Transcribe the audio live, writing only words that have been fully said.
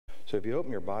So if you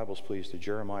open your Bibles, please, to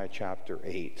Jeremiah chapter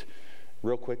 8.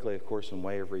 Real quickly, of course, in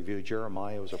way of review,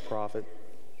 Jeremiah was a prophet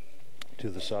to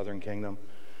the southern kingdom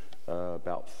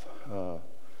about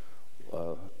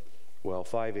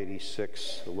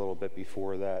 586, a little bit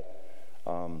before that,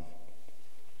 to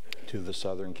the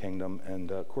southern kingdom.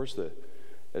 And of course,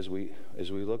 as we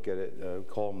look at it, we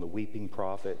call him the weeping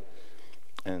prophet.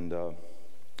 And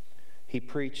he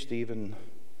preached even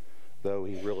though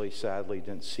he really sadly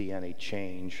didn't see any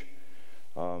change.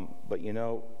 But you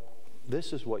know,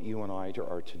 this is what you and I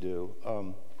are to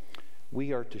do.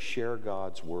 We are to share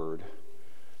God's word.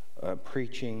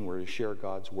 Preaching, we're to share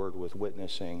God's word with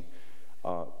witnessing.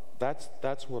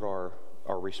 That's what our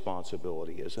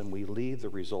responsibility is, and we leave the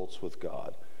results with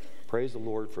God. Praise the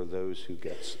Lord for those who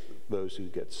get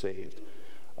saved.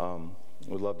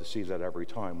 We'd love to see that every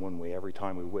time, wouldn't we? Every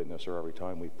time we witness or every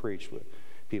time we preach,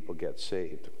 people get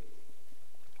saved.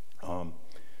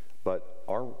 But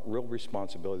our real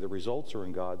responsibility, the results are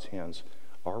in God's hands.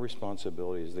 Our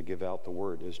responsibility is to give out the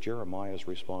word, as Jeremiah's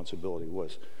responsibility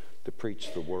was to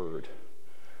preach the word.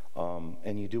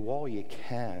 And you do all you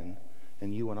can,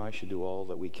 and you and I should do all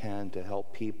that we can to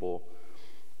help people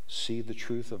see the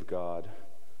truth of God,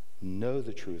 know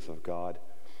the truth of God,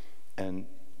 and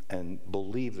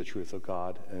believe the truth of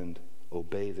God, and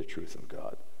obey the truth of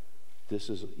God. This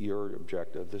is your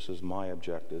objective. This is my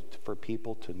objective, for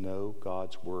people to know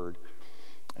God's word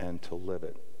and to live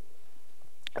it.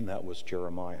 And that was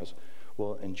Jeremiah's.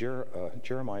 Well, in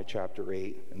Jeremiah chapter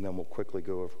 8, and then we'll quickly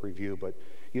go over review, but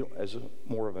as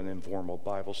more of an informal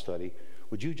Bible study,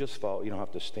 would you just follow? You don't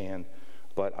have to stand,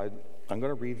 but I'm going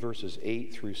to read verses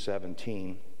 8 through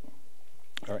 17.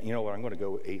 You know what? I'm going to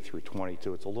go 8 through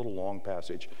 22. It's a little long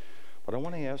passage, but I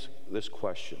want to ask this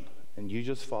question, and you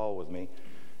just follow with me.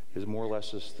 Is more or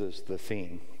less this the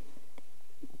theme.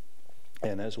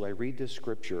 And as I read this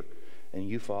scripture, and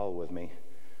you follow with me,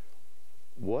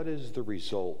 what is the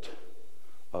result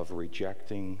of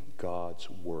rejecting God's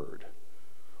word?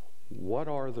 What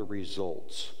are the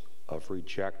results of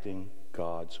rejecting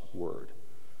God's word?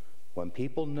 When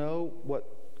people know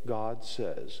what God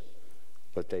says,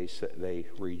 but they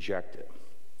reject it,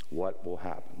 what will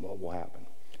happen? What will happen?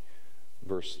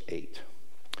 Verse 8.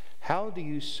 How do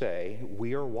you say,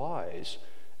 we are wise,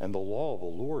 and the law of the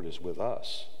Lord is with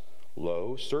us?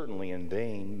 Lo, certainly in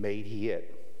vain made he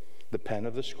it. The pen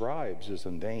of the scribes is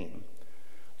in vain.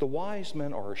 The wise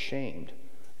men are ashamed.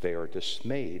 They are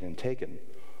dismayed and taken.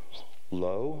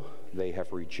 Lo, they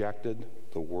have rejected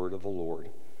the word of the Lord.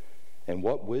 And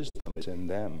what wisdom is in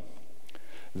them?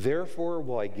 Therefore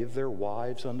will I give their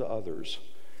wives unto others,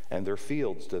 and their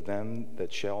fields to them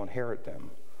that shall inherit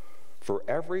them. For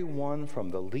every one from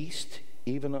the least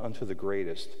even unto the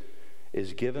greatest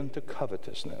is given to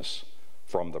covetousness,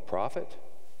 from the prophet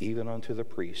even unto the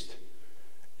priest.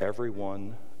 Every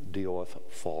one dealeth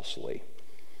falsely.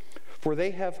 For they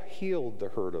have healed the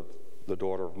hurt of the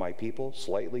daughter of my people,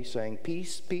 slightly saying,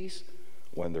 peace, peace,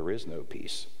 when there is no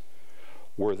peace.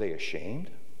 Were they ashamed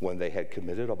when they had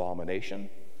committed abomination?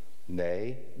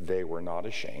 Nay, they were not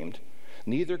ashamed,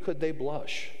 neither could they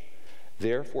blush.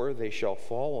 Therefore they shall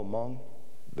fall among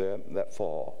them that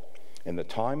fall. In the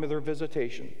time of their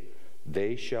visitation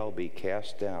they shall be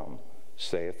cast down,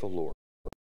 saith the Lord.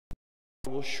 I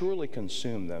will surely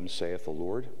consume them, saith the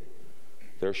Lord.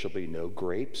 There shall be no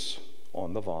grapes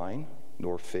on the vine,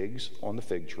 nor figs on the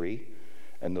fig tree,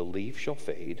 and the leaf shall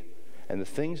fade, and the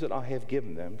things that I have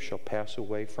given them shall pass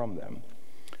away from them.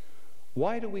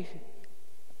 Why do we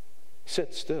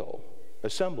sit still?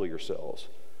 Assemble yourselves,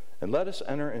 and let us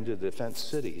enter into the fenced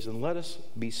cities, and let us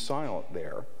be silent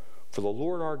there. For the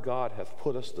Lord our God hath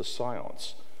put us to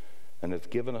silence, and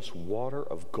hath given us water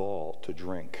of gall to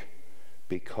drink,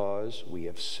 because we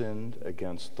have sinned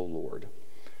against the Lord.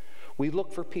 We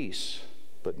looked for peace,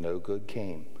 but no good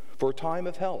came, for a time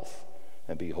of health,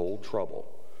 and behold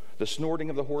trouble. The snorting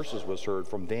of the horses was heard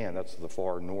from Dan, that's the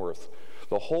far north.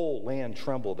 The whole land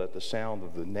trembled at the sound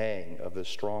of the neighing of the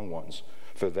strong ones,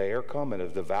 for they are come and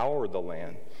have devoured the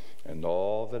land, and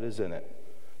all that is in it,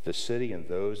 the city and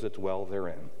those that dwell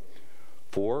therein.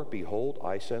 For, behold,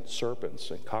 I sent serpents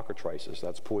and cockatrices,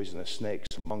 that's poisonous snakes,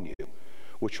 among you,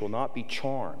 which will not be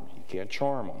charmed. You can't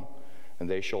charm them. And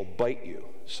they shall bite you,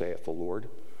 saith the Lord.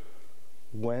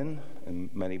 When, and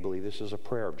many believe this is a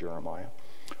prayer of Jeremiah,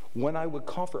 when I would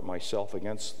comfort myself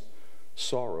against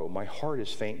sorrow, my heart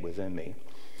is faint within me.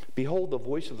 Behold, the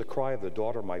voice of the cry of the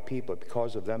daughter of my people,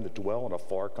 because of them that dwell in a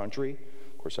far country,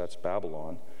 of course that's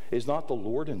Babylon. Is not the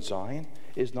Lord in Zion?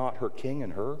 Is not her king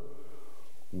in her?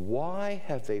 Why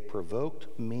have they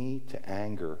provoked me to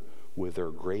anger with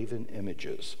their graven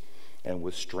images and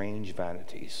with strange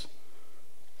vanities?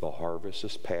 The harvest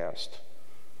is past.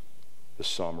 The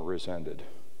summer is ended.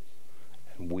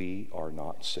 And we are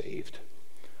not saved.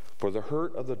 For the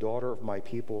hurt of the daughter of my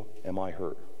people am I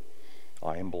hurt.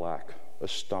 I am black.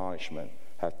 Astonishment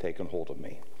hath taken hold of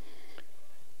me.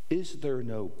 Is there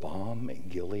no balm in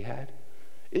Gilead?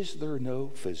 Is there no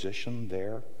physician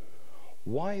there?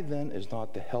 Why then is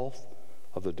not the health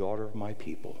of the daughter of my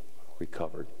people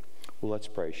recovered? Well, let's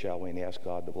pray, shall we, and ask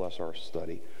God to bless our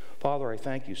study. Father, I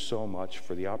thank you so much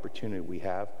for the opportunity we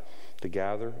have to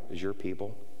gather as your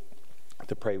people,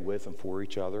 to pray with and for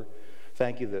each other.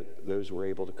 Thank you that those who were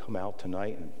able to come out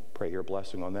tonight, and pray your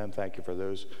blessing on them. Thank you for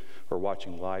those who are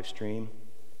watching live stream.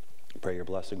 Pray your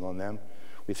blessing on them.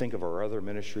 We think of our other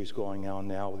ministries going on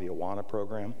now with the Awana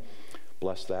program.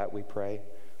 Bless that, we pray.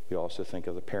 We also think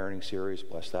of the parenting series.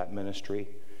 Bless that ministry.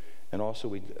 And also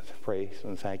we pray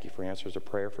and thank you for answers of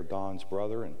prayer for Don's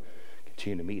brother, and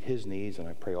continue to meet his needs. And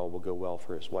I pray all will go well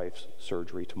for his wife's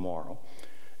surgery tomorrow.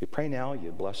 We pray now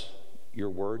you bless your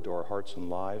word to our hearts and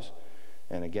lives.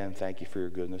 And again, thank you for your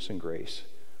goodness and grace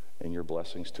and your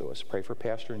blessings to us. Pray for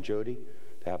Pastor and Jody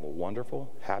to have a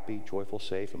wonderful, happy, joyful,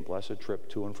 safe, and blessed trip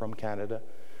to and from Canada.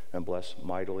 And bless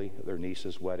mightily their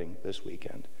niece's wedding this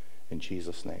weekend. In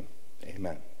Jesus' name,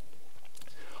 amen.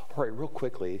 All right, real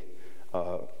quickly,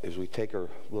 as we take our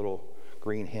little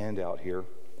green handout here,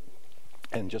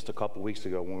 and just a couple weeks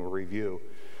ago when we review,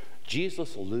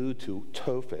 Jesus alluded to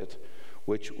Tophet,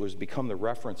 which was become the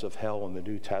reference of hell in the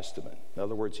New Testament. In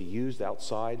other words, he used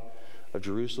outside of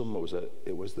Jerusalem.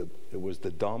 It was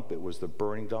the dump. It was the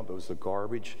burning dump. It was the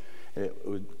garbage. And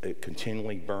it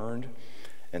continually burned.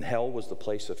 And hell was the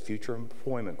place of future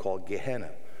employment called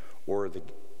Gehenna, or the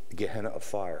Gehenna of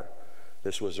fire.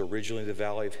 This was originally the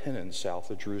valley of Hinnom, south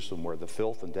of Jerusalem, where the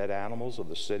filth and dead animals of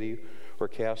the city were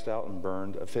cast out and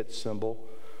burned, a fit symbol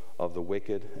of the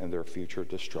wicked and their future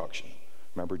destruction.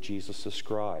 Remember, Jesus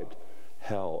described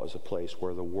hell as a place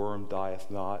where the worm dieth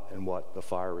not, and what? The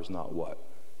fire is not what?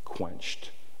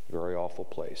 Quenched. A very awful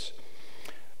place.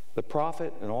 The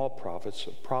prophet and all prophets,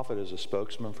 a prophet is a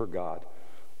spokesman for God.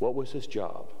 What was his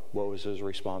job? What was his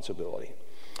responsibility?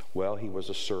 Well, he was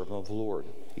a servant of the Lord.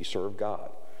 He served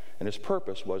God. And his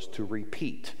purpose was to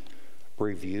repeat,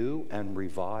 review, and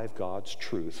revive God's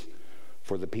truth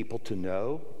for the people to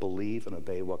know, believe, and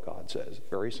obey what God says.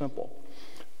 Very simple.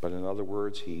 But in other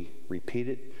words, he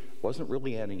repeated. Wasn't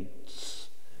really any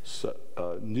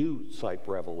new type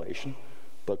revelation,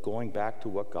 but going back to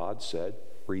what God said,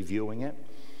 reviewing it,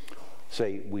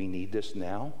 say, we need this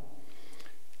now.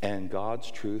 And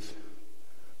God's truth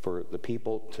for the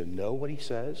people to know what he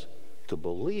says, to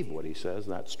believe what he says,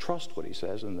 and that's trust what he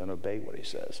says, and then obey what he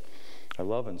says. I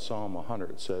love in Psalm 100,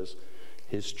 it says,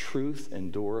 his truth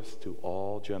endureth to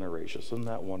all generations. Isn't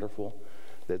that wonderful?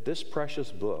 That this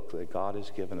precious book that God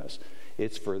has given us,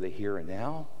 it's for the here and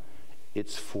now.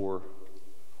 It's for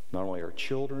not only our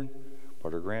children,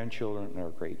 but our grandchildren and our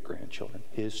great-grandchildren.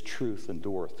 His truth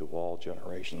endureth to all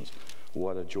generations.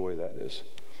 What a joy that is.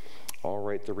 All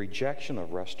right, the rejection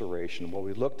of restoration. Well,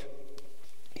 we looked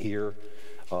here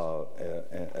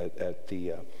at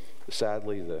the,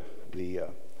 sadly, the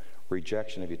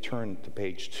rejection. If you turn to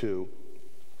page 2,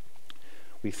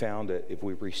 we found that if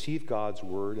we receive God's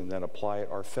word and then apply it,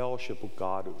 our fellowship with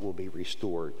God will be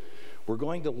restored. We're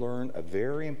going to learn a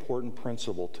very important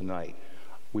principle tonight.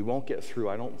 We won't get through,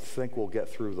 I don't think we'll get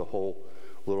through the whole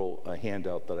little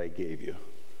handout that I gave you.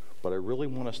 But I really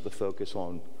want us to focus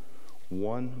on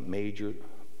one major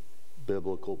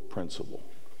biblical principle.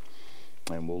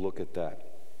 And we'll look at that.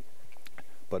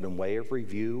 But in way of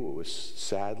review, it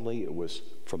was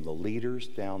from the leaders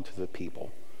down to the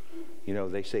people. You know,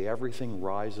 they say everything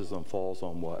rises and falls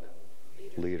on what?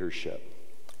 Leadership.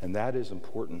 And that is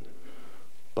important.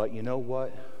 But you know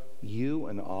what? You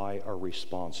and I are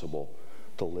responsible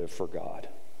to live for God.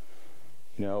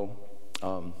 You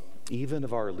know, even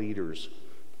if our leaders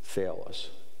fail us,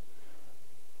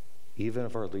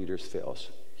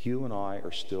 you and I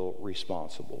are still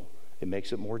responsible. It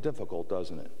makes it more difficult,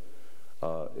 doesn't it,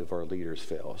 if our leaders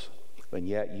fail us? And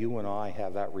yet you and I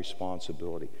have that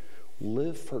responsibility.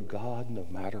 Live for God no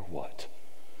matter what.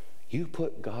 You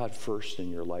put God first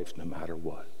in your life no matter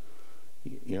what.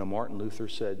 You know, Martin Luther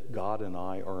said, God and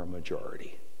I are a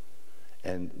majority.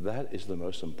 And that is the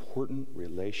most important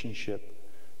relationship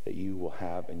that you will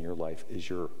have in your life, is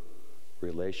your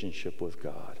relationship with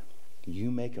God.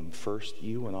 You make him first.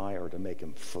 You and I are to make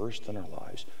him first in our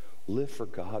lives. Live for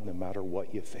God no matter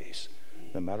what you face,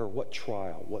 no matter what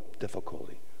trial, what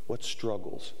difficulty, what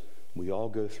struggles. We all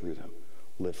go through them.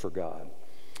 Live for God.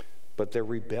 But their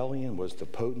rebellion was the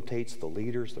potentates, the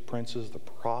leaders, the princes, the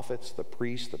prophets, the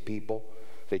priests, the people.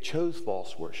 They chose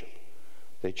false worship.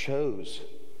 They chose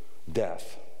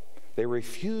death. They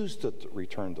refused to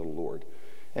return to the Lord.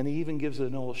 And he even gives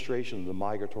an illustration of the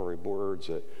migratory birds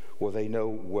that, well, they know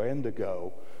when to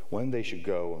go, when they should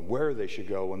go, and where they should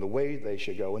go, and the way they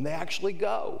should go, and they actually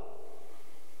go.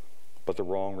 But the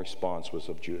wrong response was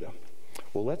of Judah.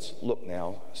 Well, let's look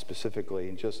now specifically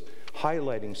and just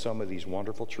highlighting some of these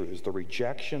wonderful truths, the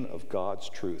rejection of God's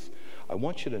truth. I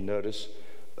want you to notice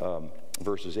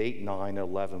verses 8, 9,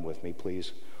 11 with me,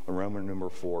 please, on Roman numeral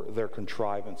 4, their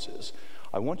contrivances.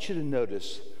 I want you to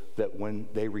notice that when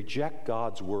they reject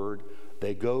God's word,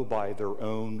 they go by their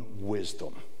own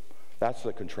wisdom. That's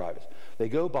the contrivance. They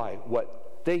go by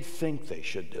what they think they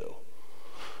should do.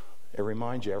 It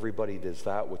reminds you, everybody does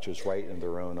that which is right in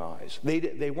their own eyes.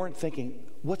 They weren't thinking,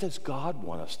 what does God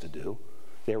want us to do?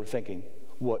 They were thinking,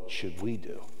 what should we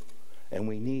do? And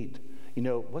we need,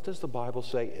 what does the Bible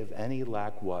say? If any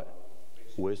lack what?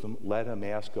 Wisdom, let him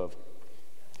ask of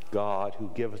God, who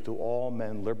giveth to all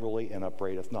men liberally and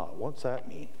upbraideth not. What's that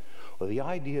mean? Well, the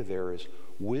idea there is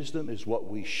wisdom is what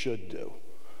we should do.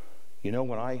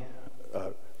 When I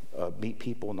meet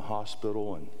people in the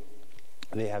hospital and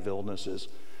they have illnesses,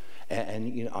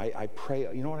 and I pray,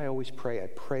 what I always pray? I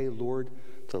pray, Lord,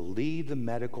 to lead the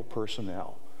medical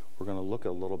personnel. We're going to look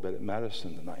a little bit at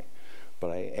medicine tonight.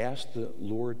 But I ask the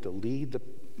Lord to lead the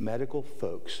medical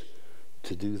folks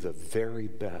to do the very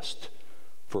best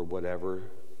for whatever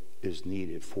is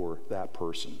needed for that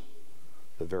person,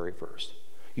 the very first.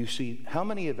 You see, how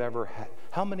many of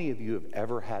you have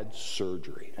ever had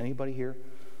surgery? Anybody here?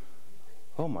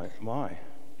 Oh my.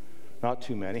 Not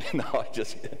too many. No,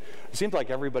 it seems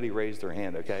like everybody raised their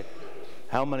hand, okay?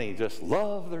 How many just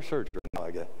love their surgery?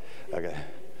 No, okay.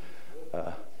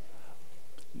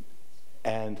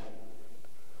 And,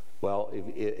 well,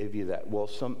 if you that, well,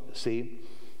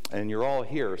 and you're all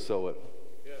here, so it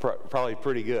probably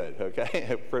pretty good,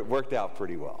 okay? It worked out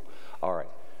pretty well. All right.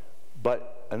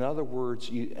 But in other words,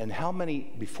 and how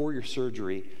many, before your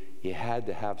surgery, you had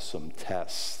to have some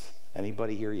tests?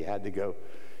 Anybody here, you had to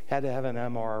have an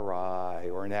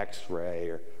MRI or an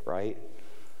X-ray, right?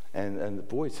 And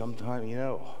boy, sometimes,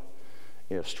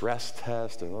 stress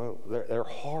tests, and they're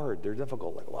hard, they're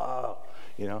difficult, like, wow,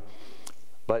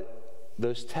 But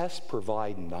those tests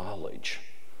provide knowledge.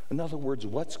 In other words,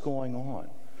 what's going on?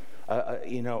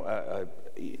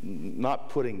 Not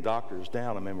putting doctors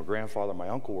down. I mean, my grandfather and my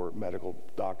uncle were medical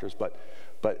doctors, but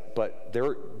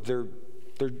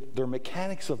they're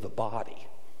mechanics of the body.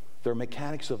 They're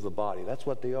mechanics of the body. That's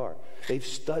what they are. They've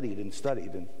studied and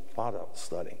thought of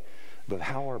studying, but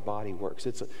how our body works.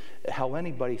 How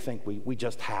anybody think we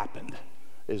just happened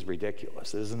is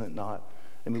ridiculous, isn't it not?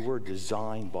 I mean, we're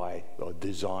designed by a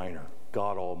designer,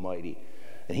 God Almighty,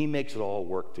 and he makes it all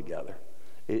work together.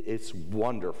 It's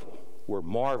wonderful. We're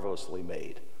marvelously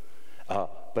made.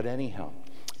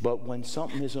 But when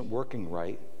something isn't working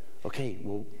right, okay,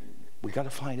 well, we got to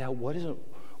find out what isn't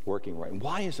working right and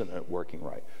why isn't it working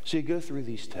right. So you go through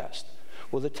these tests.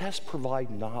 Well, the tests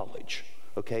provide knowledge,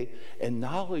 okay? And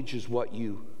knowledge is what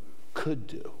you could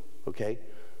do, okay?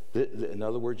 In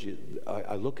other words,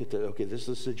 I look at this is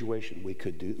the situation we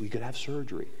could do. We could have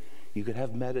surgery. You could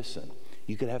have medicine.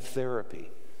 You could have therapy.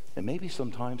 And maybe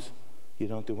sometimes you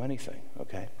don't do anything,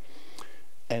 okay?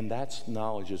 And that's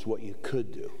knowledge is what you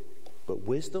could do. But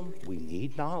wisdom, we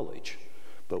need knowledge.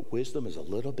 But wisdom is a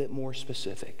little bit more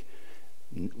specific.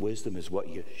 Wisdom is what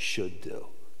you should do.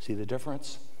 See the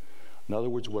difference? In other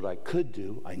words, what I could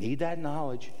do, I need that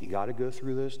knowledge. You got to go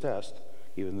through those tests,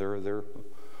 even though they're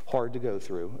hard to go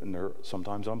through and they're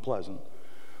sometimes unpleasant.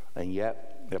 And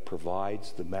yet, it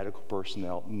provides the medical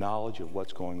personnel knowledge of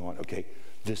what's going on. Okay,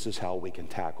 this is how we can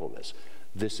tackle this.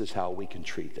 This is how we can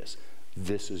treat this.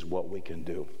 This is what we can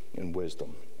do in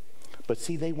wisdom. But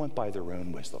see, they went by their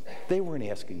own wisdom. They weren't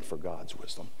asking for God's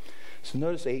wisdom. So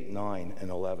notice 8, 9, and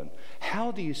 11.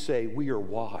 How do you say we are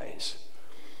wise,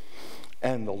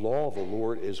 and the law of the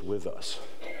Lord is with us?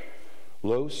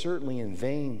 Lo, certainly in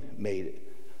vain made it.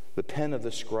 The pen of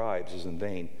the scribes is in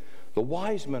vain. The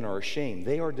wise men are ashamed.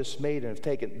 They are dismayed and have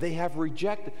taken. They have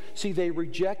rejected. See, they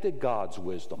rejected God's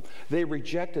wisdom. They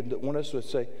rejected, want us to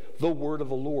say, the word of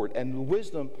the Lord. And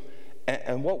wisdom,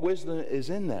 and what wisdom is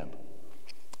in them?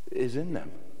 Is in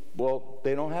them. Well,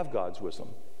 they don't have God's wisdom.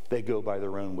 They go by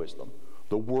their own wisdom.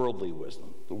 The worldly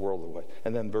wisdom. The worldly way.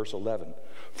 And then verse 11.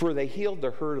 For they healed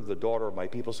the hurt of the daughter of my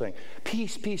people, saying,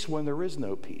 peace, peace, when there is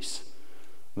no peace.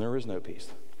 And there is no peace.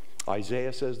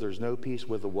 Isaiah says there's no peace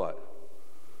with the what?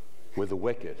 With the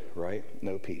wicked, right?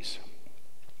 No peace.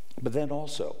 But then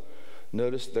also,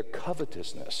 notice their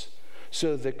covetousness.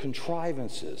 So the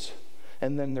contrivances,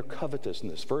 and then their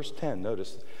covetousness. Verse 10,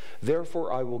 notice,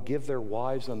 therefore I will give their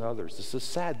wives and others. This is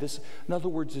sad. In other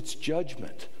words, it's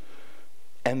judgment.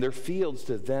 and their fields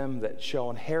to them that shall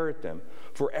inherit them.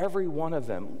 For every one of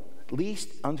them, least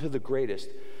unto the greatest,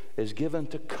 is given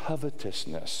to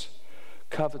covetousness.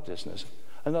 Covetousness.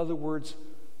 In other words,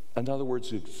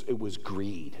 it was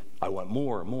greed. I want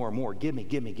more, more, more. Give me,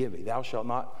 give me, give me. Thou shalt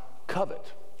not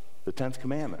covet. The 10th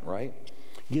commandment, right?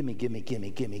 Give me, give me, give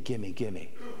me, give me, give me, give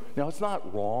me. Now, it's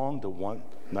not wrong to want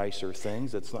nicer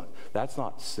things. That's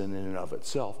not sin in and of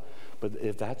itself. But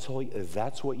if that's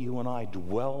what you and I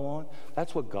dwell on,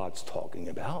 that's what God's talking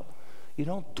about. You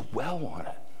don't dwell on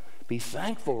it. Be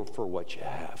thankful for what you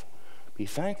have. Be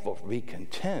thankful. Be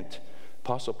content.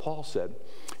 Apostle Paul said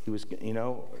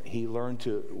he learned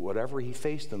to, whatever he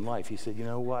faced in life, he said, you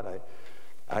know what,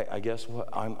 I guess what,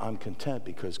 I'm content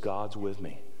because God's with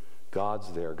me.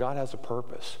 God's there. God has a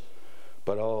purpose.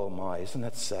 But oh my, isn't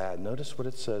that sad? Notice what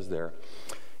it says there.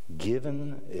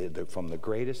 Given from the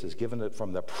greatest is given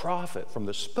from the prophet, from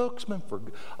the spokesman, for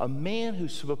a man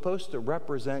who's supposed to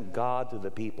represent God to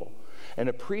the people. And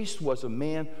a priest was a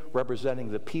man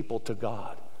representing the people to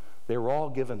God. They were all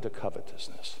given to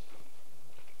covetousness.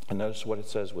 And notice what it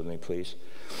says with me, please.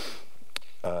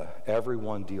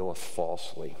 Everyone dealeth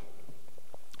falsely,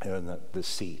 and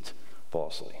deceit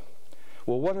falsely.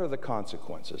 Well, what are the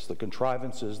consequences? The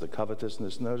contrivances, the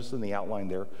covetousness. Notice in the outline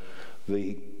there,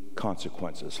 the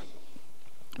consequences.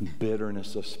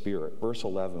 Bitterness of spirit. Verse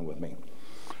 11 with me.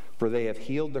 For they have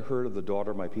healed the hurt of the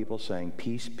daughter of my people, saying,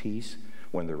 peace, peace,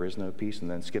 when there is no peace.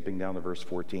 And then skipping down to verse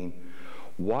 14.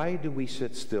 Why do we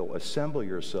sit still? Assemble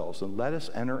yourselves, and let us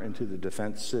enter into the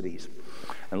defense cities.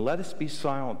 And let us be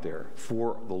silent there,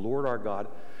 for the Lord our God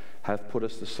hath put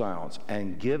us to silence,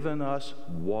 and given us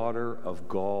water of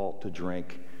gall to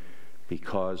drink,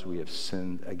 because we have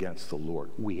sinned against the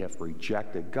Lord. We have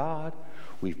rejected God.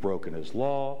 We've broken his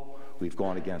law. We've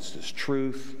gone against his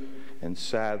truth. And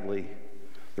sadly,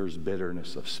 there's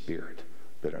bitterness of spirit.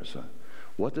 Bitterness.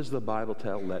 What does the Bible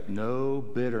tell? Let no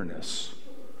bitterness,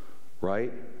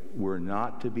 right? We're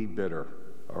not to be bitter,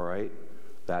 all right?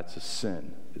 That's a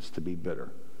sin, is to be bitter.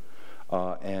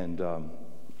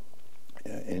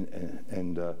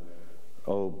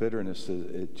 Bitterness,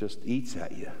 it just eats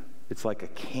at you. It's like a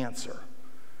cancer.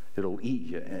 It'll eat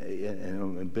you,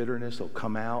 and bitterness will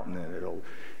come out, and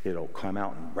it'll come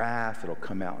out in wrath. It'll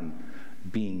come out in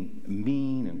being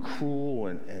mean and cruel,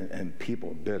 and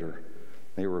people bitter.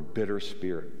 They were a bitter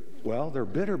spirit. Well, they're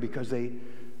bitter because they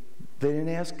didn't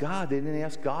ask God. They didn't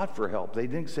ask God for help. They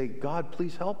didn't say, God,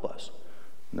 please help us.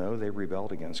 No, they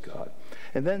rebelled against God.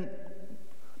 And then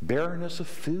barrenness of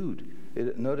food.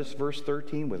 Notice verse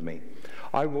 13 with me.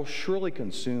 I will surely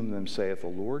consume them, saith the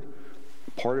Lord.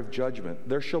 Part of judgment.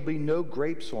 There shall be no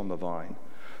grapes on the vine,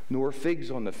 nor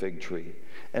figs on the fig tree,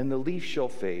 and the leaf shall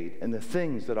fade, and the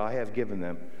things that I have given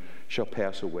them shall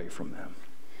pass away from them.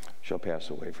 Shall pass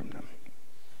away from them.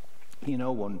 You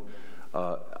know, when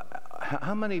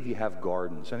how many of you have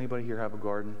gardens? Anybody here have a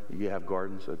garden? You have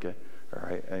gardens? Okay. All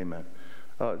right. Amen.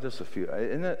 Just a few.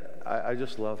 I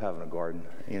just love having a garden,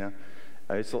 you know.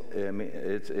 It's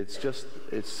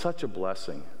such a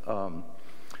blessing.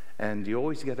 And you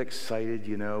always get excited,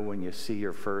 you know, when you see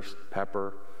your first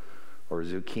pepper or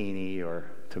zucchini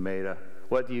or tomato.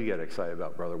 What do you get excited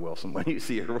about, Brother Wilson, when you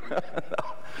see your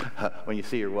when you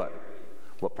see your what?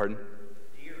 What, pardon?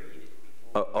 Deer eat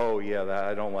it. Oh yeah,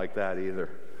 I don't like that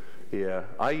either. Yeah,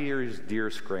 I use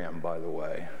deer scram, by the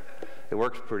way. It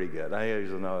works pretty good. I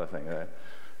use another thing.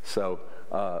 So,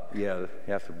 you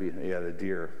have to be, the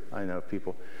deer. I know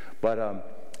people. But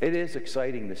it is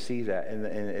exciting to see that, and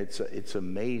it's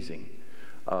amazing.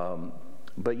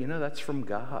 But, you know, that's from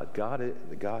God. God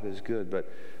is good.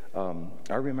 But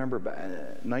I remember,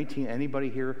 anybody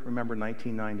here remember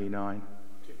 1999?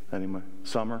 Anyone?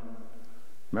 Summer?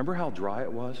 Remember how dry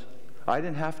it was? I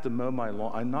didn't have to mow my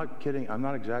lawn. I'm not kidding. I'm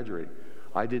not exaggerating.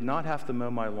 I did not have to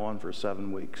mow my lawn for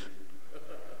 7 weeks.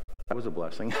 That was a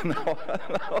blessing. No.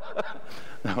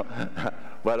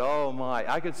 But oh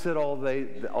my, I could sit all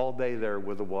day there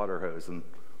with a water hose, and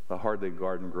hardly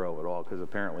garden grow at all, because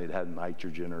apparently it had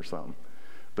nitrogen or something.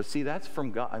 But see, that's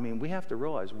from God. I mean, we have to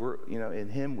realize we're, you know, in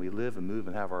him we live and move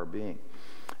and have our being.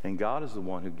 And God is the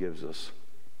one who gives us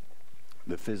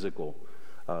the physical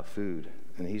food,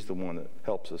 and he's the one that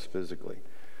helps us physically.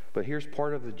 But here's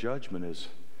part of the judgment is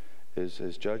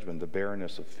his judgment, the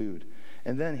barrenness of food.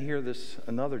 And then here,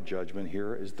 another judgment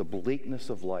here is the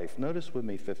bleakness of life. Notice with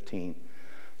me 15.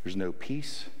 There's no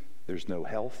peace, there's no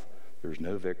health, there's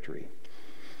no victory.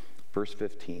 Verse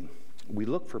 15. We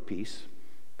looked for peace,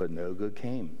 but no good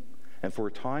came. And for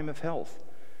a time of health,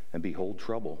 and behold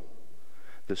trouble.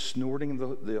 The snorting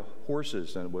of the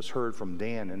horses, and it was heard from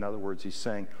Dan. In other words, he's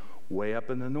saying, Way up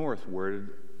in the north,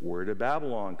 where did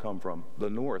Babylon come from? The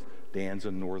north. Dan's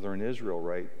in northern Israel,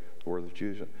 right? North of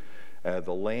Judah.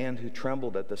 The land who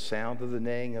trembled at the sound of the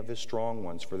neighing of his strong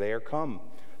ones, for they are come.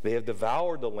 They have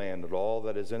devoured the land and all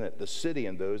that is in it, the city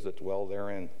and those that dwell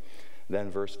therein.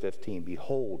 Then verse 15,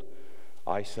 behold,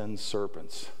 I send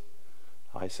serpents.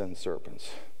 I send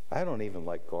serpents. I don't even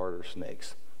like garter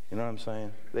snakes. You know what I'm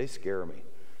saying? They scare me.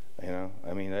 You know,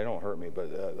 I mean, they don't hurt me,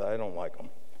 but I don't like them.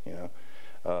 You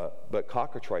know, but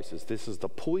cockatrices, this is the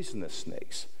poisonous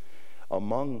snakes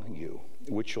among you,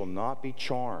 which shall not be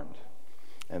charmed,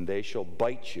 and they shall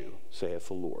bite you, saith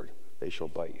the Lord. They shall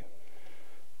bite you.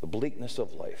 The bleakness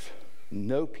of life,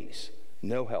 no peace,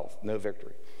 no health, no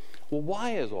victory. Well,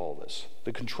 why is all this?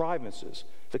 The contrivances,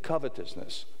 the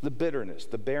covetousness, the bitterness,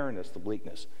 the barrenness, the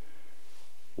bleakness.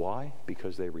 Why?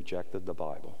 Because they rejected the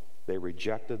Bible. They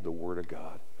rejected the Word of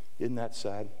God. Isn't that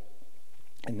sad?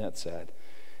 Isn't that sad?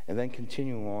 And then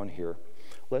continuing on here,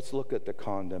 let's look at the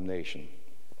condemnation.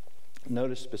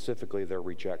 Notice specifically their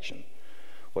rejection,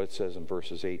 what it says in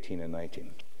verses 18 and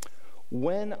 19.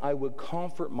 When I would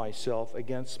comfort myself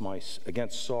against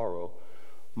sorrow,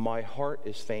 my heart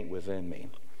is faint within me.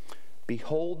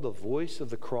 Behold, the voice of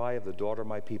the cry of the daughter of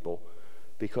my people,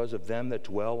 because of them that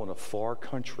dwell in a far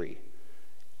country.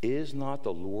 Is not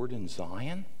the Lord in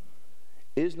Zion?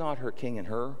 Is not her king in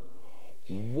her?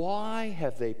 Why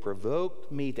have they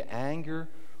provoked me to anger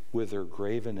with their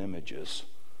graven images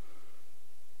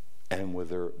and with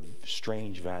their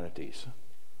strange vanities?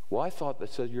 Well, I thought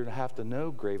that said you're to have to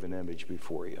know graven image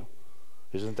before you.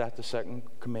 Isn't that the second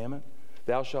commandment?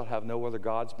 Thou shalt have no other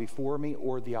gods before me,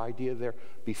 or the idea there,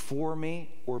 before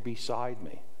me or beside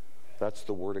me. That's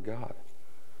the Word of God.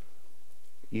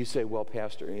 You say, well,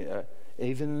 Pastor,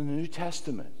 even in the New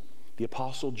Testament, the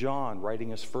Apostle John, writing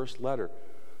his first letter,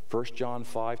 1 John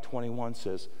 5:21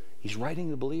 says, he's writing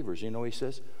to believers. You know what he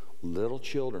says? Little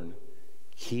children,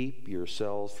 keep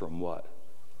yourselves from what?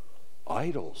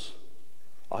 Idols.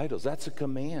 Idols. That's a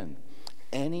command.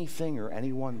 Anything or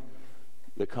anyone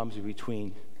that comes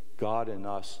between God and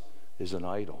us is an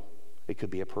idol. It could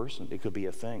be a person. It could be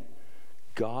a thing.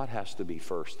 God has to be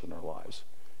first in our lives.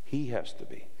 He has to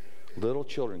be. Little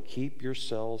children, keep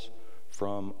yourselves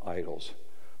from idols.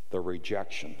 The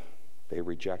rejection. They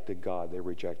rejected God. They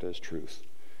rejected His truth.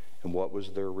 And what was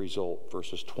their result?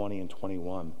 Verses 20 and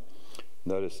 21.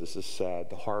 Notice this is sad.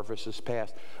 The harvest is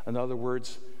past. In other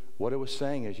words, what it was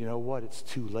saying is, you know what? It's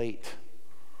too late.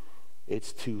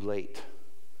 It's too late.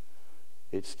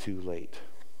 It's too late.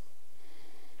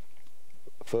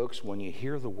 Folks, when you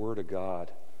hear the Word of God,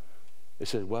 it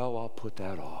says, well, I'll put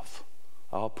that off.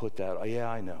 I'll put that, yeah,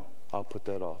 I know. I'll put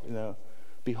that off. You know,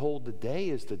 behold, the day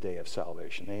is the day of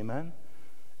salvation. Amen?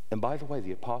 And by the way,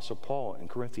 the Apostle Paul in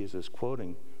Corinthians is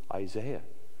quoting Isaiah.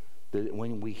 That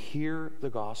when we hear the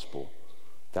gospel,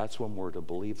 that's when we're to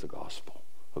believe the gospel.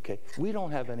 Okay? We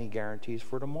don't have any guarantees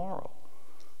for tomorrow.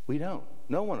 We don't.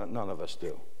 None of us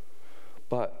do.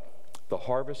 But the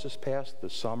harvest is past, the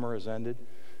summer has ended,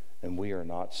 and we are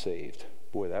not saved.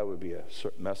 Boy, that would be a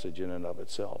message in and of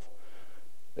itself.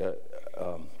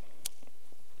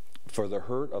 For the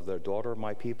hurt of the daughter of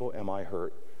my people am I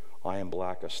hurt. I am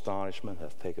black. Astonishment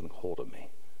hath taken hold of me.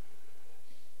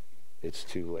 It's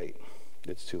too late.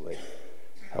 It's too late.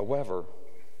 However,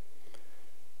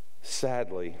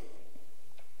 sadly,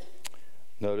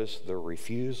 notice the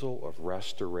refusal of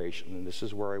restoration. And this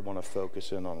is where I want to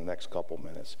focus in on the next couple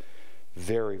minutes.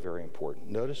 Very, very important.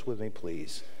 Notice with me,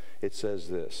 please. It says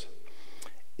this.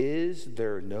 Is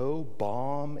there no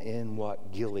balm in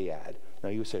what? Gilead. Now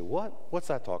you say, what? What's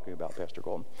that talking about, Pastor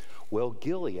Coulton? Well,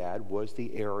 Gilead was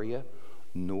the area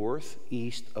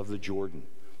northeast of the Jordan.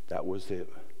 That was the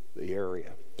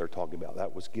area they're talking about.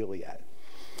 That was Gilead.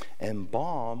 And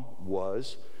balm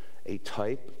was a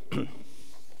type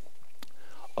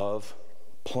of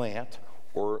plant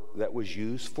or that was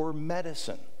used for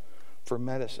medicine. For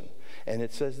medicine. And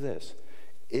it says this.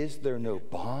 Is there no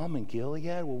balm in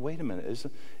Gilead? Well, wait a minute.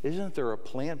 Isn't there a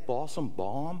plant,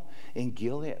 balm in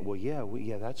Gilead? Well,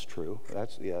 yeah, that's true.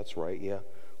 That's right. Yeah.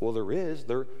 Well,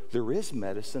 there is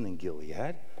medicine in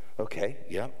Gilead. Okay.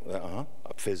 Yeah.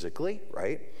 Physically,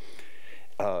 right?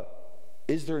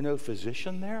 Is there no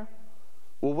physician there?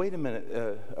 Well, wait a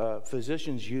minute.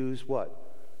 Physicians use what?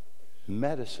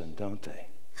 Medicine, don't they?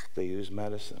 They use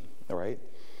medicine. All right.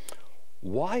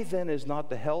 Why then is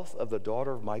not the health of the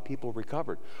daughter of my people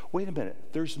recovered? Wait a minute.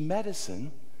 There's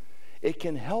medicine. It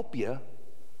can help you,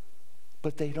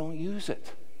 but they don't use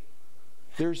it.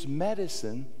 There's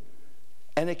medicine,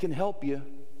 and it can help you,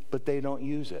 but they don't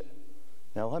use it.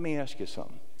 Now, let me ask you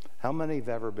something. How many have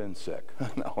ever been sick?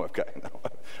 No.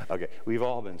 Okay. We've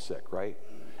all been sick, right?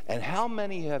 And how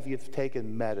many have you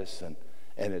taken medicine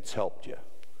and it's helped you?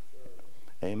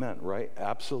 Amen, right?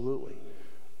 Absolutely.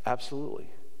 Absolutely.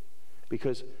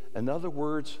 Because, in other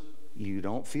words, you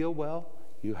don't feel well,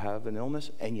 you have an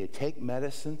illness, and you take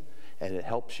medicine, and it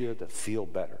helps you to feel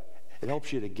better. It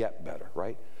helps you to get better,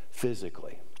 right?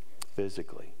 Physically.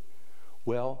 Physically.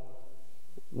 Well,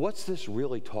 what's this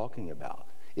really talking about?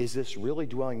 Is this really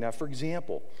dwelling? Now, for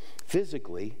example,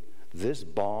 physically, this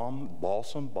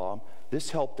balsam balm, this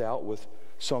helped out with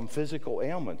some physical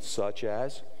ailments, such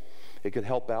as it could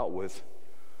help out with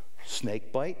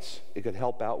snake bites. It could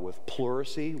help out with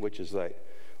pleurisy, which is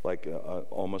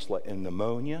almost like a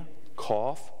pneumonia,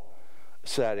 cough,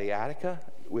 sciatica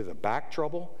with a back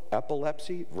trouble,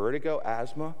 epilepsy, vertigo,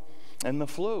 asthma, and the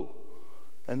flu.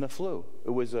 And the flu. It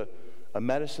was a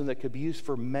medicine that could be used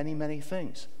for many, many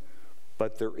things.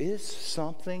 But there is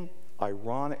something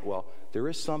ironic. Well, there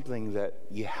is something that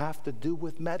you have to do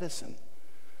with medicine.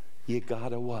 You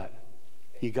gotta what?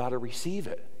 You gotta receive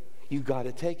it. You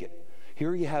gotta take it.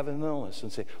 Here you have an illness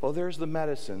and say, oh, there's the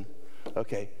medicine.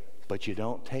 Okay, but you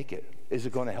don't take it. Is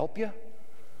it going to help you?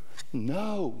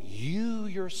 No, you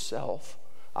yourself.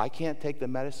 I can't take the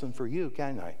medicine for you,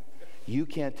 can I? You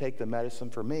can't take the medicine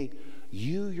for me.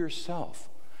 You yourself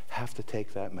have to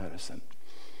take that medicine.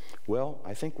 Well,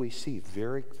 I think we see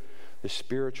the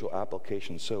spiritual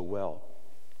application so well.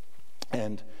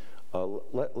 And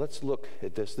let's look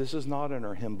at this. This is not in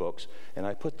our hymn books, and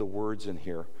I put the words in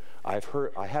here. I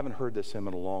haven't heard this hymn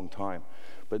in a long time,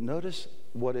 but notice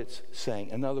what it's saying.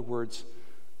 In other words,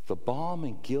 the balm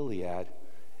in Gilead,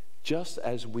 just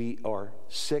as we are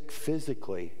sick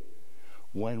physically,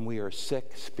 when we are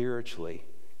sick spiritually,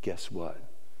 guess what?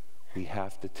 We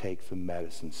have to take the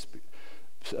medicine.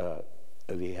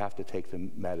 We have to take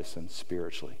the medicine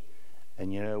spiritually.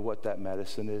 And you know what that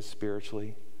medicine is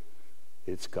spiritually?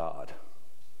 It's God.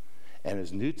 And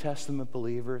as New Testament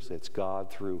believers, it's God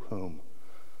through whom?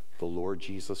 The Lord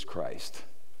Jesus Christ.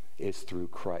 It's through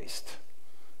Christ.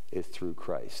 It's through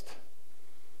Christ.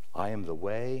 I am the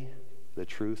way, the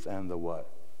truth, and the what?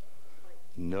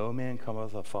 No man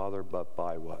cometh to the Father but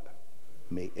by what?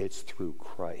 Me. It's through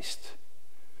Christ.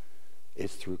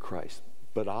 It's through Christ.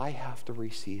 But I have to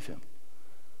receive him.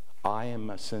 I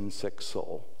am a sin-sick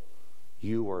soul.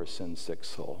 You are a sin-sick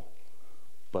soul.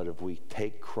 But if we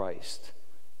take Christ,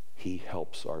 he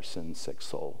helps our sin-sick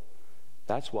soul.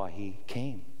 That's why he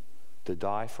came, to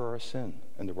die for our sin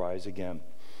and to rise again.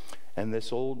 And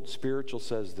this old spiritual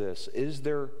says this,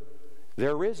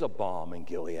 there is a balm in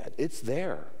Gilead. It's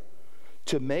there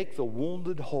to make the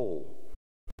wounded whole.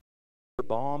 A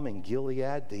balm in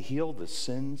Gilead to heal the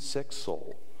sin-sick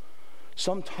soul.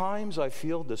 Sometimes I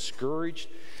feel discouraged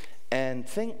and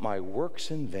think my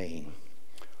work's in vain.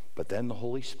 But then the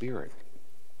Holy Spirit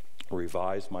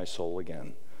revives my soul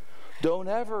again. Don't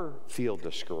ever feel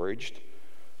discouraged,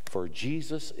 for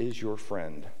Jesus is your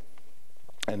friend.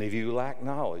 And if you lack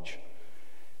knowledge,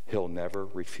 he'll never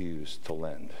refuse to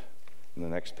lend. In the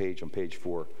next page, on page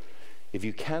 4, if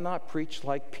you cannot preach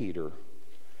like Peter,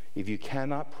 if you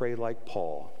cannot pray like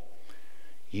Paul,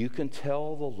 you can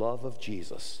tell the love of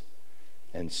Jesus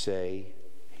and say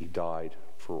he died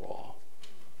for all.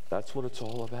 That's what it's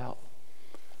all about.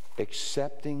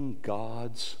 Accepting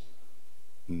God's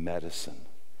medicine.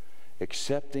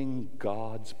 Accepting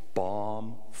God's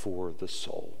balm for the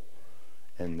soul.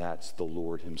 And that's the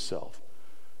Lord himself.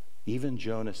 Even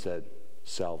Jonah said,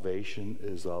 salvation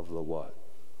is of the what?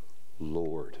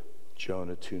 Lord.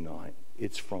 Jonah 2:9.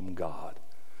 It's from God.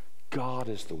 God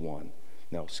is the one.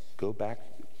 Now, go back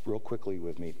real quickly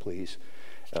with me, please,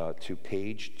 to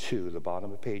page 2, the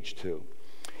bottom of page 2.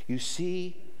 You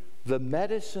see, the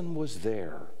medicine was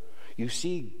there. You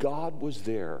see, God was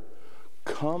there.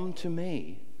 Come to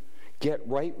me. Get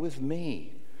right with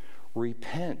me.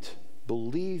 Repent.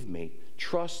 Believe me.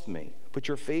 Trust me. Put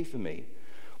your faith in me.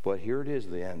 But here it is,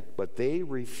 the end. But they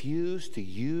refuse to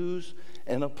use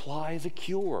and apply the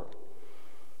cure.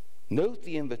 Note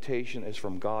the invitation is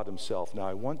from God himself. Now,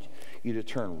 I want you to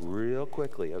turn real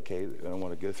quickly, okay? I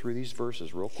want to go through these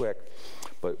verses real quick.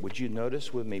 But would you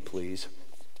notice with me, please,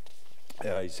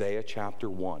 Isaiah chapter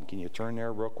 1. Can you turn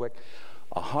there real quick?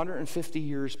 150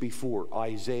 years before,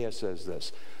 Isaiah says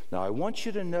this. Now, I want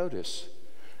you to notice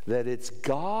that it's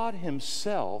God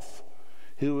himself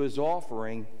who is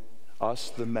offering us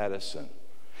the medicine.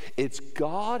 It's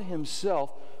God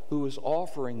himself who is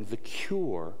offering the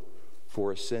cure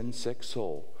for a sin-sick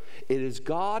soul. It is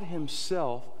God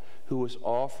himself who is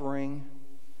offering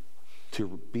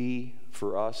to be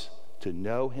for us to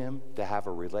know him, to have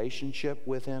a relationship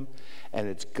with him, and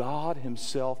it's God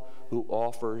himself who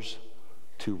offers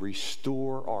to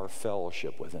restore our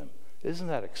fellowship with him. Isn't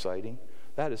that exciting?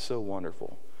 That is so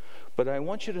wonderful. But I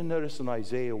want you to notice in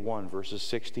Isaiah 1, verses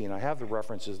 16, I have the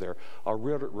references there. I'll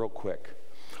read it real quick.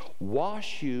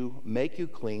 Wash you, make you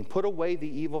clean, put away the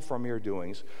evil from your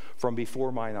doings, from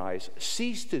before mine eyes.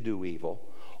 Cease to do evil,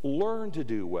 learn to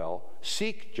do well,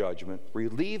 seek judgment,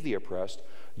 relieve the oppressed,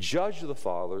 judge the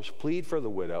fatherless, plead for the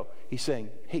widow. He's saying,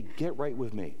 hey, get right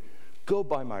with me. Go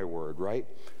by my word, right?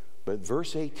 But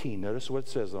verse 18, notice what it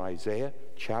says in Isaiah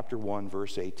chapter 1,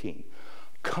 verse 18.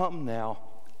 Come now,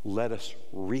 let us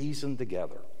reason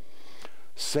together.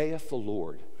 Saith the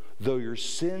Lord, though your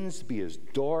sins be as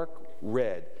dark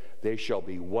red, they shall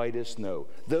be white as snow.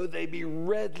 Though they be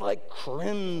red like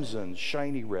crimson,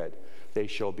 shiny red, they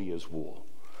shall be as wool.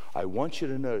 I want you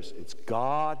to notice it's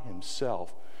God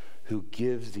himself who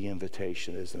gives the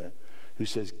invitation, isn't it? Who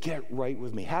says, get right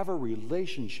with me. Have a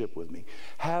relationship with me.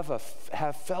 Have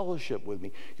fellowship with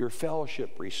me. Your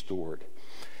fellowship restored.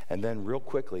 And then real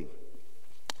quickly,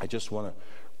 I just want to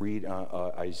read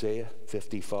Isaiah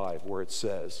 55, where it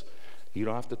says, you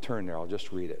don't have to turn there, I'll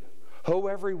just read it. Ho,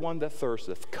 everyone that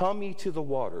thirsteth, come ye to the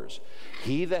waters.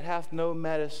 He that hath no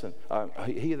money,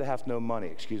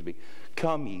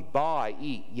 come ye, buy,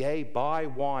 eat, yea, buy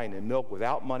wine and milk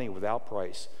without money, without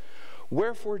price.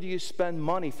 Wherefore do you spend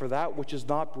money for that which is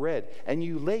not bread, and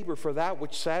you labor for that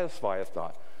which satisfieth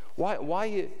not? Why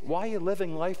are you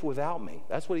living life without me?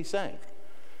 That's what he's saying.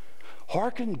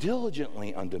 Hearken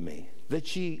diligently unto me,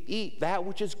 that ye eat that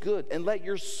which is good, and let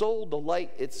your soul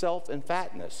delight itself in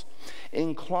fatness.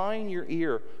 Incline your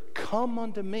ear, come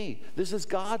unto me. This is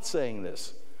God saying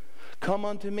this. Come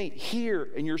unto me, hear,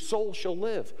 and your soul shall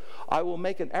live. I will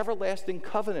make an everlasting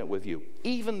covenant with you,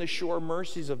 even the sure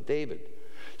mercies of David.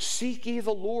 Seek ye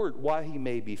the Lord while he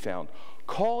may be found.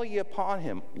 Call ye upon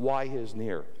him while he is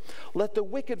near. Let the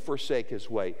wicked forsake his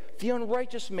way, the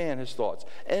unrighteous man his thoughts,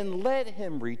 and let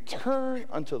him return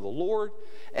unto the Lord,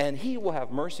 and he will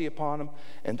have mercy upon him,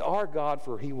 and our God,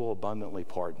 for he will abundantly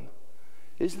pardon.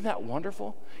 Isn't that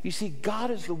wonderful? You see,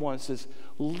 God is the one that says,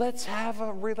 let's have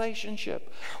a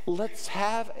relationship. Let's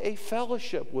have a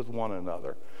fellowship with one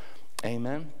another.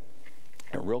 Amen?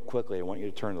 And real quickly, I want you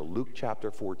to turn to Luke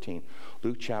chapter 14.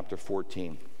 Luke chapter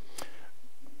 14.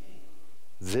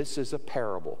 This is a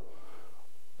parable.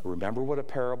 Remember what a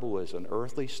parable is, an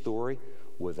earthly story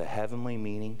with a heavenly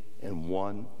meaning and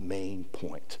one main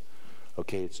point.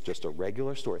 Okay, it's just a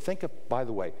regular story. Think of, by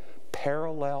the way,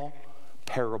 parallel,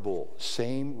 parable,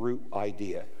 same root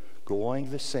idea,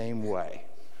 going the same way.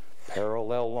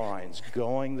 Parallel lines,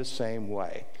 going the same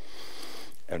way.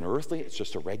 An earthly, it's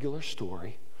just a regular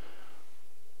story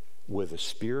with a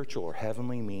spiritual or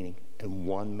heavenly meaning and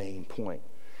one main point.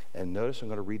 And notice I'm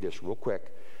going to read this real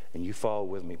quick, and you follow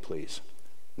with me, please.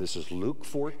 This is Luke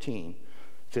 14,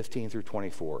 15 through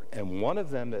 24. And one of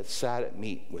them that sat at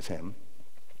meat with him,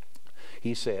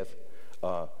 he saith,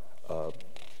 verse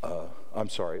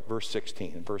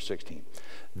 16.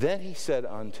 Then he said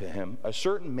unto him, a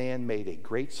certain man made a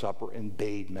great supper and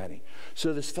bade many.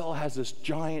 So this fellow has this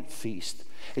giant feast.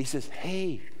 He says,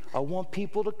 hey, I want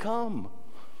people to come.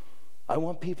 I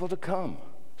want people to come.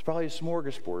 It's probably a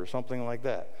smorgasbord or something like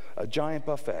that. A giant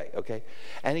buffet, okay?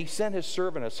 And he sent his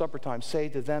servant at supper time, say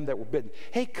to them that were bidden,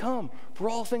 hey, come, for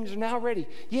all things are now ready.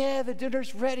 Yeah, the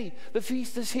dinner's ready. The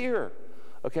feast is here,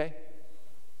 okay?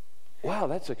 Wow,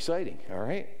 that's exciting, all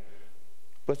right?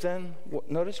 But then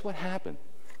notice what happened.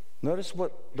 Notice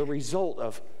what the result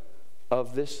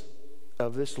of this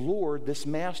Lord, this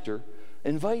master,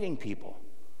 inviting people.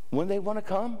 When they want to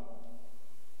come,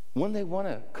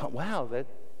 wow, that,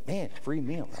 man, free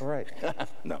meal, all right.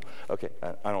 No, okay,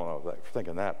 I don't know if I'm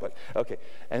thinking that, but okay.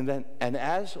 And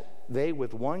as they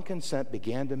with one consent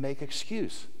began to make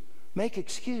excuse.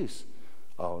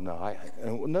 Oh, no,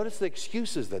 notice the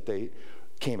excuses that they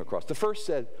came across. The first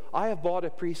said, I have bought a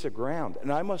piece of ground, and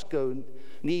I must go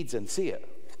needs and see it.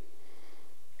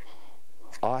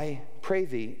 I pray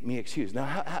thee, me excuse.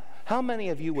 Now, how many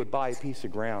of you would buy a piece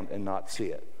of ground and not see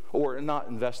it, or not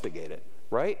investigate it,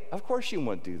 right? Of course you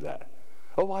wouldn't do that.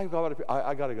 Oh, I got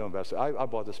to go investigate. I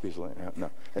bought this piece of land. No.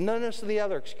 And notice the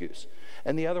other excuse.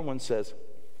 And the other one says,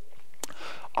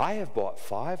 I have bought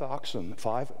 5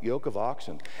 yoke of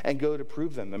oxen, and go to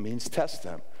prove them. That means test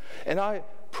them. And I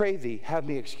pray thee, have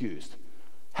me excused.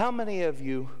 How many of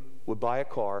you would buy a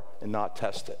car and not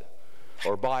test it?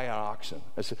 Or buy an oxen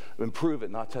and prove it,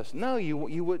 not test it? No, you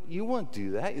wouldn't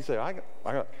do that. You say, I'm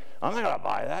not going to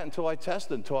buy that until I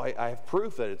test it, until I have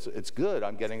proof that it's good.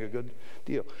 I'm getting a good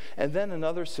deal. And then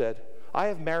another said, I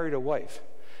have married a wife,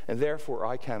 and therefore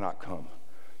I cannot come.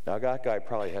 Now that guy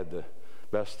probably had the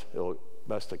best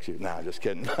excuse. Nah, just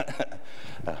kidding.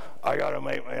 I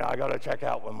gotta check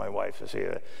out with my wife to see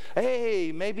that.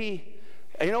 Hey, maybe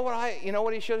And you know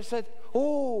what he should have said?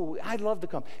 Oh, I'd love to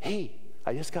come. Hey,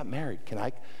 I just got married. Can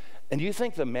I? And do you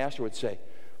think the master would say,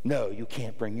 no, you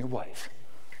can't bring your wife?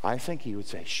 I think he would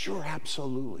say, sure,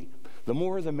 absolutely. The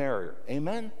more the merrier.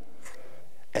 Amen?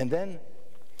 And then,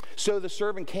 so the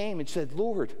servant came and said,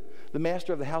 Lord, the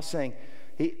master of the house saying,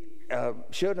 he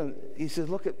showed him, he said,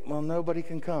 look at, well, nobody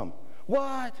can come.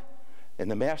 What?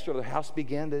 And the master of the house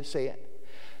began to say it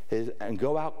and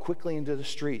go out quickly into the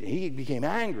street. And he became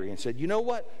angry and said, you know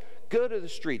what? Go to the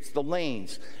streets, the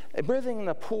lanes, and bring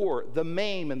the poor, the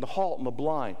maimed, and the halt, and the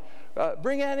blind.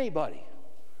 Bring anybody.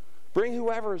 Bring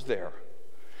whoever's there.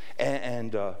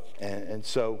 And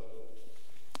so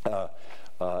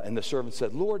the servant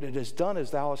said, Lord, it is done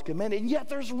as thou hast commanded, and yet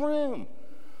there's room.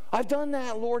 I've done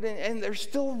that, Lord, and there's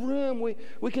still room.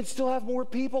 We can still have more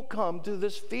people come to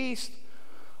this feast.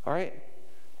 All right?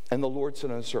 And the Lord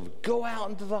said unto the servant, go out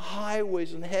into the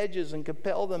highways and hedges and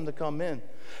compel them to come in,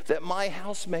 that my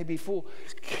house may be full.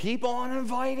 Keep on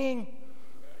inviting.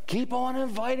 Keep on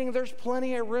inviting. There's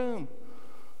plenty of room.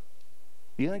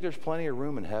 You think there's plenty of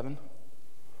room in heaven?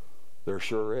 There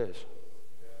sure is.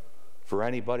 For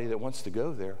anybody that wants to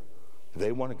go there, if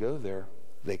they want to go there,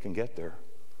 they can get there.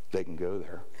 They can go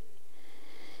there.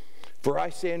 For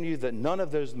I say unto you that none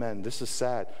of those men, this is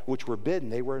sad, which were bidden,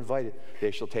 they were invited,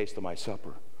 they shall taste of my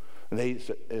supper. And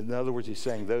in other words, he's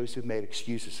saying those who made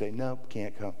excuses say, no,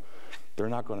 can't come. They're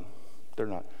not going to, they're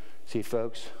not. See,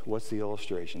 folks, what's the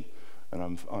illustration?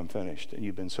 And I'm finished. And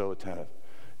you've been so attentive.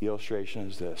 The illustration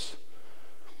is this.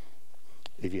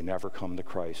 If you never come to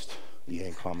Christ, you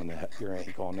ain't going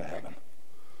to heaven.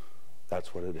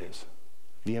 That's what it is.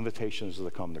 The invitation is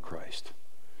to come to Christ.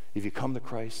 If you come to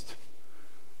Christ,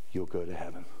 you'll go to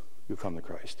heaven. You'll come to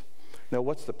Christ. Now,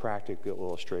 what's the practical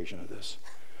illustration of this?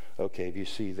 Okay, if you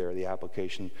see there the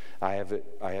application, I have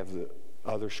the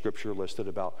other scripture listed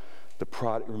about the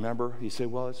prodigal. Remember, he said,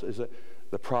 well, is it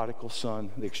the prodigal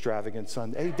son, the extravagant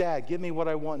son? Hey, Dad, give me what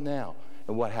I want now.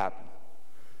 And what happened?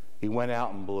 He went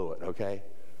out and blew it, okay?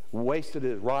 Wasted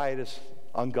his riotous,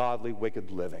 ungodly,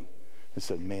 wicked living. And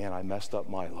said, man, I messed up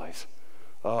my life.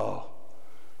 Oh,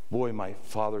 boy, my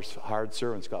father's hired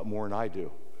servants got more than I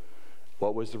do.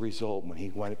 What was the result when he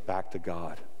went back to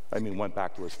God? Went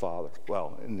back to his father.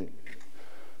 Well, in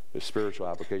the spiritual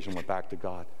application, went back to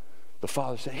God. The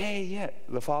father said, hey, yeah.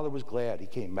 The father was glad he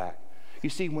came back. You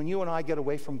see, when you and I get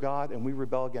away from God and we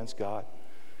rebel against God,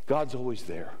 God's always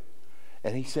there.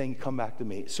 And he's saying, come back to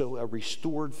me. So a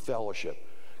restored fellowship.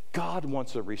 God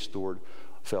wants a restored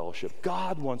fellowship.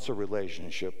 God wants a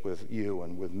relationship with you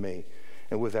and with me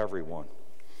and with everyone.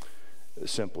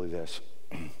 Simply this.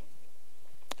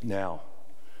 Now,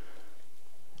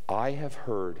 I have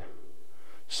heard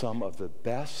some of the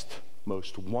best,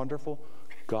 most wonderful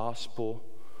gospel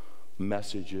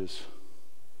messages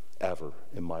ever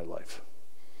in my life.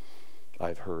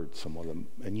 I've heard some of them,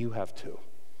 and you have too.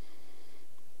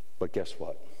 But guess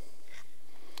what?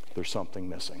 There's something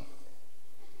missing.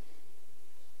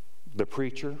 The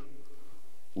preacher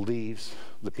leaves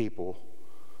the people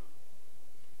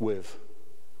with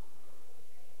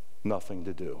nothing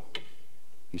to do.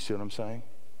 You see what I'm saying?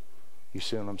 You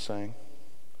see what I'm saying?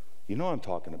 You know what I'm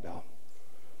talking about.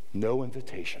 No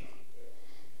invitation.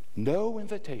 No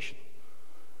invitation.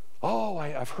 Oh,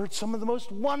 I've heard some of the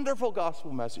most wonderful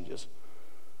gospel messages.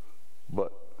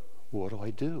 But what do I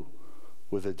do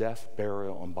with the death,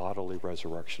 burial, and bodily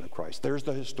resurrection of Christ? There's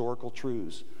the historical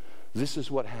truths. This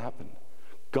is what happened.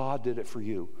 God did it for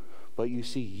you. But you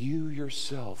see, you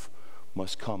yourself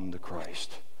must come to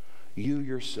Christ. You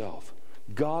yourself.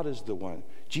 God is the one.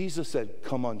 Jesus said,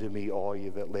 come unto me, all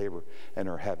you that labor and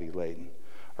are heavy laden.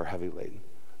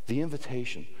 The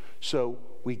invitation. So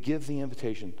we give the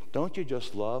invitation. Don't you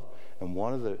just love? And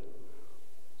one of the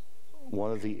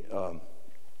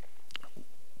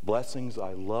blessings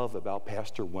I love about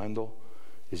Pastor Wendell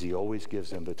is he always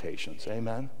gives invitations.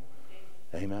 Amen?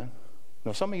 Amen?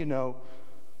 Now, some of you know,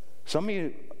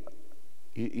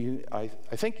 I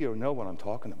think you know what I'm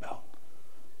talking about.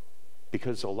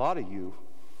 Because a lot of you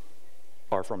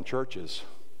are from churches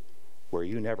where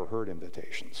you never heard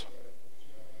invitations.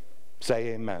 Say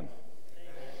amen.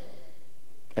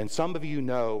 And some of you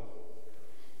know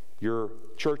your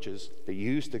churches that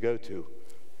you used to go to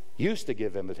used to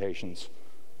give invitations,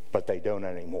 but they don't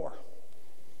anymore.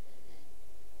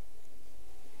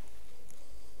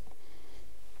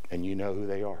 And you know who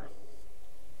they are.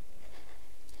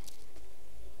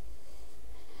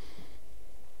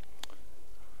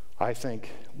 I think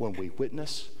when we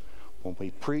witness, when we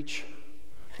preach,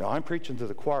 now I'm preaching to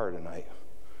the choir tonight,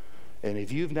 and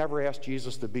if you've never asked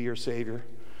Jesus to be your Savior,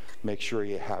 make sure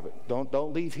you have it.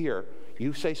 Don't leave here.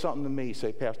 You say something to me,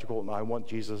 say, Pastor Coulton, I want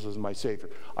Jesus as my Savior.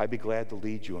 I'd be glad to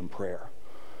lead you in prayer.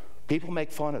 People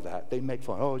make fun of that. They make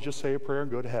fun. Oh, just say a prayer and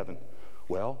go to heaven.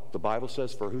 Well, the Bible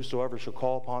says, for whosoever shall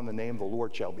call upon the name of the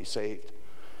Lord shall be saved.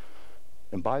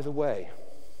 And by the way,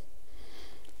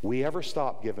 we ever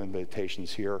stop giving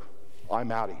invitations here,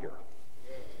 I'm out of here.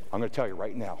 I'm going to tell you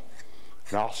right now.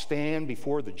 And I'll stand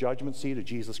before the judgment seat of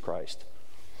Jesus Christ.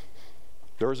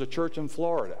 There was a church in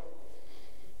Florida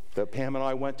that Pam and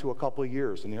I went to a couple of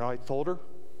years. And you know what I told her?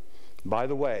 By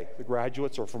the way, the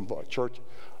graduates are from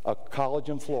a college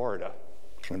in Florida.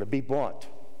 I'm going to be blunt.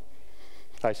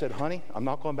 I said, honey, I'm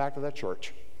not going back to that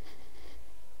church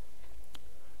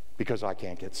because I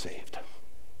can't get saved.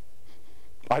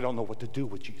 I don't know what to do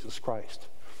with Jesus Christ.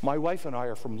 My wife and I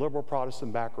are from liberal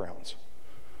Protestant backgrounds.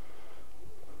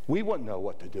 We wouldn't know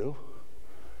what to do,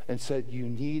 and said, you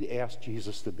need to ask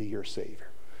Jesus to be your Savior.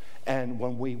 And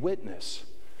when we witness,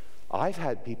 I've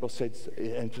had people say,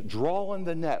 and draw in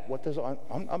the net.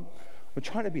 I'm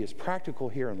trying to be as practical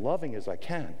here and loving as I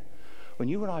can. When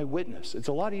you and I witness, it's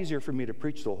a lot easier for me to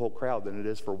preach to the whole crowd than it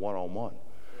is for one-on-one.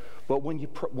 But when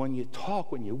you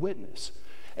talk, when you witness,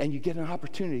 and you get an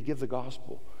opportunity to give the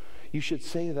gospel, you should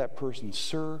say to that person,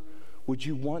 sir, would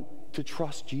you want to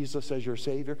trust Jesus as your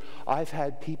Savior? I've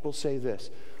had people say this,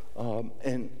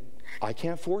 and I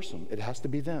can't force them. It has to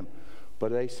be them.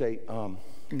 But they say,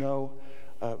 no,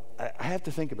 I have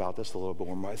to think about this a little bit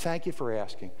more. Thank you for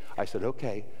asking. I said,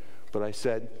 okay. But I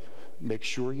said, make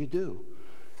sure you do.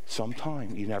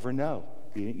 Sometime, you never know.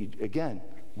 Again,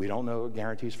 we don't know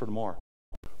guarantees for tomorrow.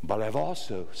 But I've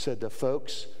also said to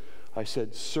folks, I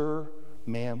said, sir,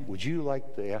 ma'am, would you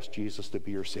like to ask Jesus to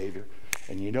be your Savior?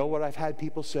 And you know what I've had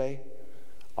people say?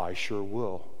 I sure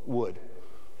would.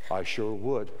 I sure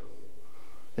would.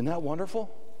 Isn't that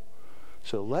wonderful?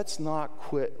 So let's not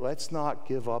quit. Let's not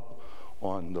give up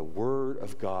on the Word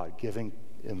of God, giving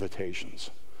invitations.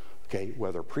 Okay,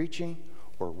 whether preaching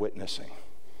or witnessing.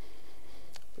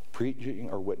 Preaching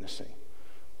or witnessing.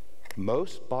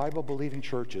 Most Bible-believing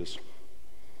churches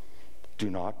do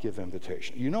not give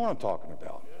invitation. You know what I'm talking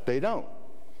about. They don't.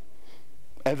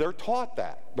 And they're taught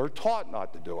that. They're taught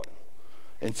not to do it.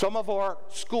 In some of our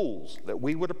schools that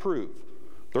we would approve,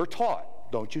 they're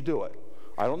taught, don't you do it.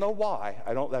 I don't know why.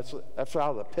 That's out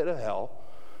of the pit of hell.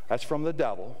 That's from the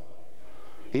devil.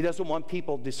 He doesn't want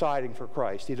people deciding for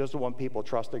Christ. He doesn't want people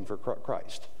trusting for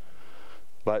Christ.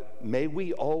 But may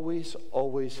we always,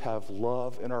 always have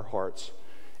love in our hearts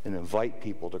and invite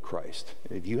people to Christ.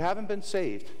 If you haven't been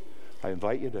saved, I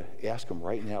invite you to ask him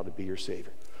right now to be your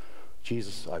Savior.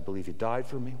 Jesus, I believe you died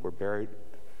for me, were buried,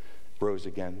 rose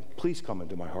again. Please come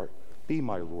into my heart. Be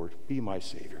my Lord. Be my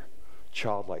Savior.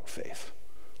 Childlike faith.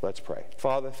 Let's pray.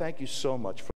 Father, thank you so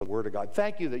much for the Word of God.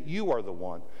 Thank you that you are the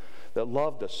one that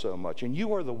loved us so much, and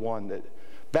you are the one that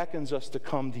beckons us to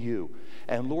come to you.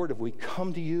 And Lord, if we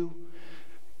come to you,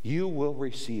 you will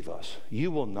receive us. You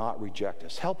will not reject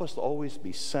us. Help us to always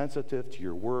be sensitive to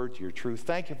your word, to your truth.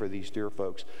 Thank you for these dear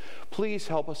folks. Please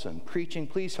help us in preaching.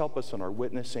 Please help us in our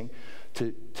witnessing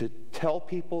to tell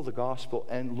people the gospel,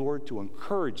 and Lord, to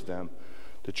encourage them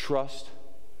to trust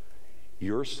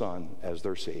your Son as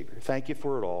their Savior. Thank you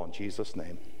for it all. In Jesus'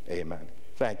 name, amen.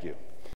 Thank you.